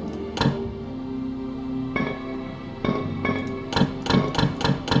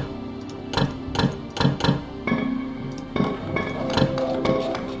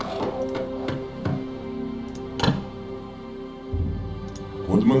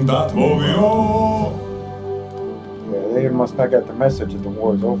 Quod mandat movio. Yeah, they must not got the message that the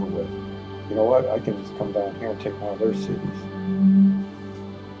war is over with. You know what? I can just come down here and take one of their cities.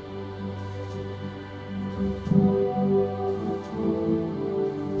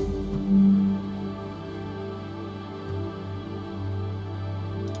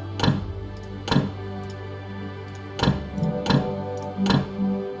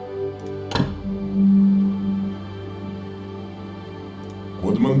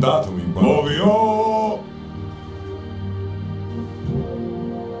 Quod mandatum movio.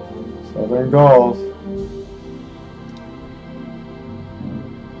 Southern Gauls.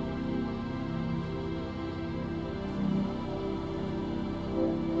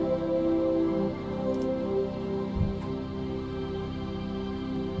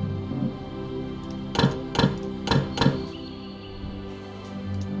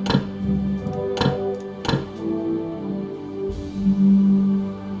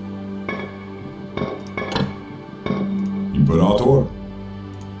 Imperator.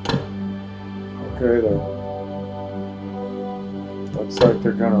 Okay, then. Looks like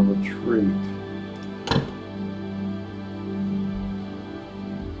they're gonna retreat.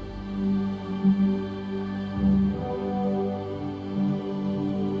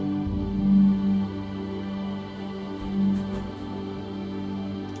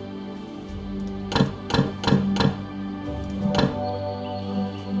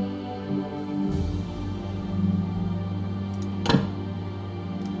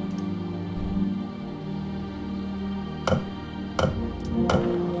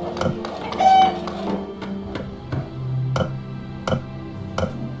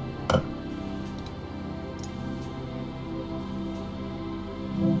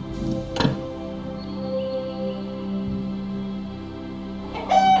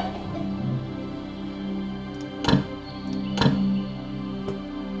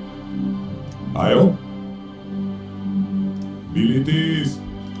 Aio. Militis.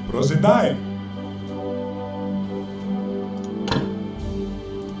 Prosedai.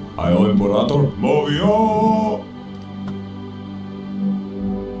 Aio Imperator. Movio.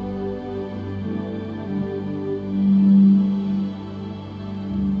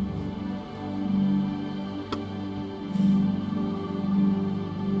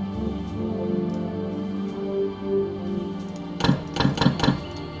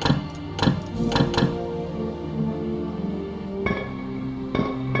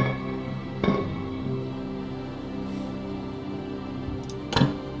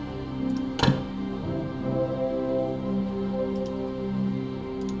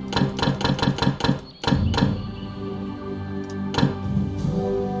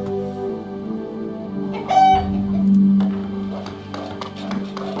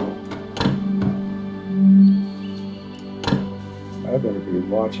 I better be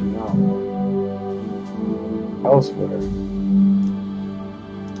watching out. Elsewhere.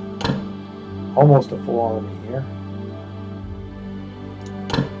 Almost a full army here.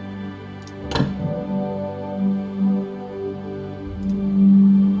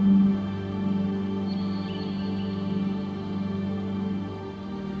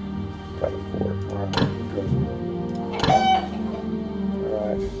 Got a fort. Alright, good.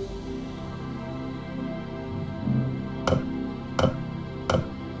 Alright.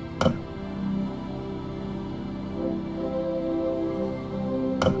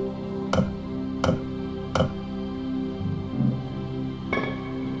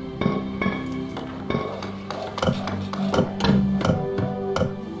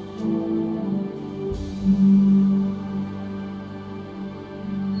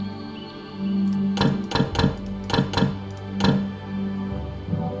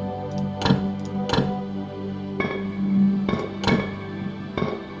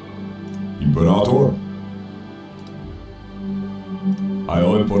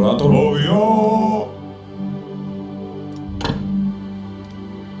 Imperator. Ovvio.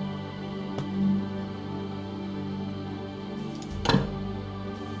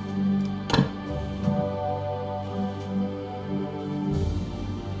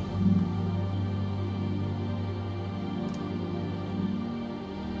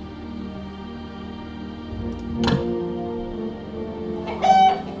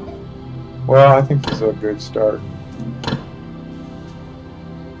 Well, I think this is a good start.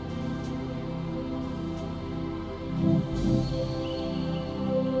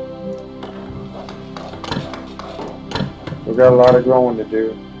 We've got a lot of growing to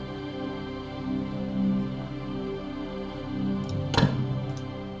do.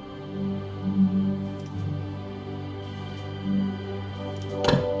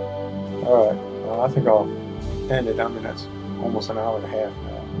 Alright, well, I think I'll end it. I mean, that's almost an hour and a half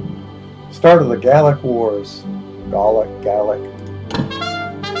now. Start of the Gallic Wars. Gallic.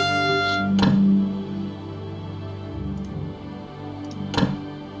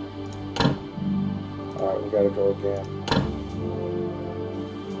 Alright, we gotta go again.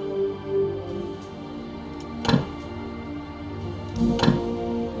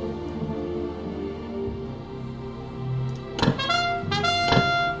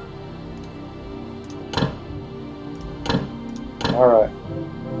 Alright.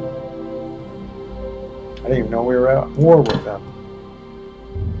 I didn't even know we were at war with them.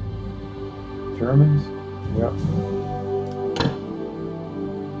 Germans? Yep.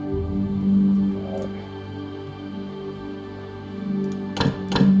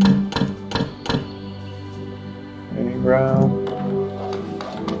 Any ground?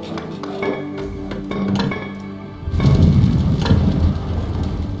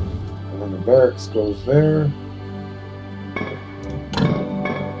 And then the barracks goes there.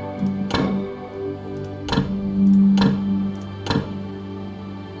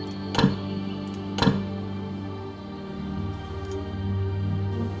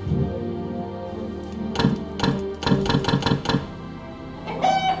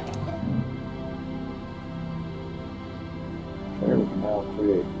 Okay, we can now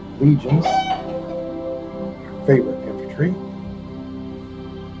create legions, our favorite infantry.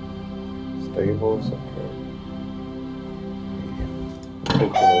 Stables, okay.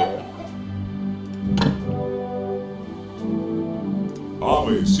 Take care of that.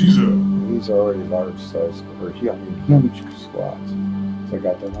 Ave Caesar. These are already large size, or huge squads. So I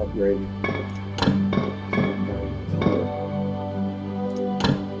got them upgraded.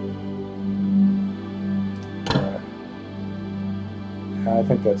 I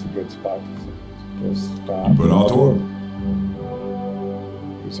think that's a good spot to just stop. Imperator.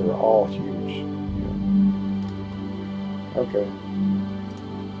 These are all huge. Yeah. Okay.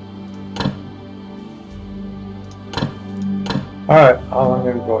 Alright, I'm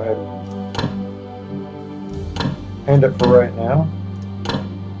going to go ahead and end it for right now.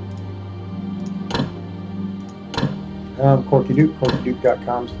 Corky Duke,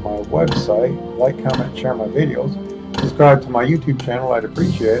 CorkyDuke.com is my website. Like, comment, share my videos. Subscribe to my YouTube channel, I'd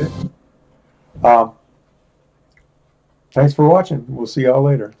appreciate it. Thanks for watching. We'll see y'all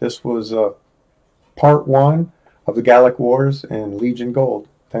later. This was part 1 of the Gallic Wars and Legion Gold.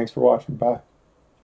 Thanks for watching. Bye.